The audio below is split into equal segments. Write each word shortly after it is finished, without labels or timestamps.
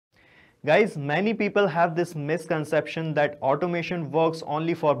Guys, many people have this misconception that automation works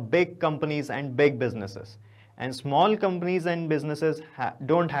only for big companies and big businesses, and small companies and businesses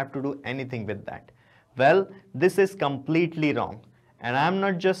don't have to do anything with that. Well, this is completely wrong. And I'm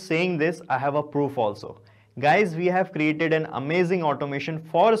not just saying this, I have a proof also. Guys, we have created an amazing automation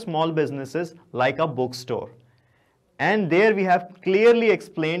for small businesses like a bookstore. And there we have clearly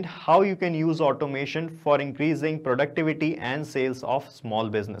explained how you can use automation for increasing productivity and sales of small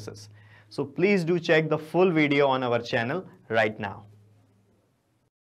businesses. So please do check the full video on our channel right now.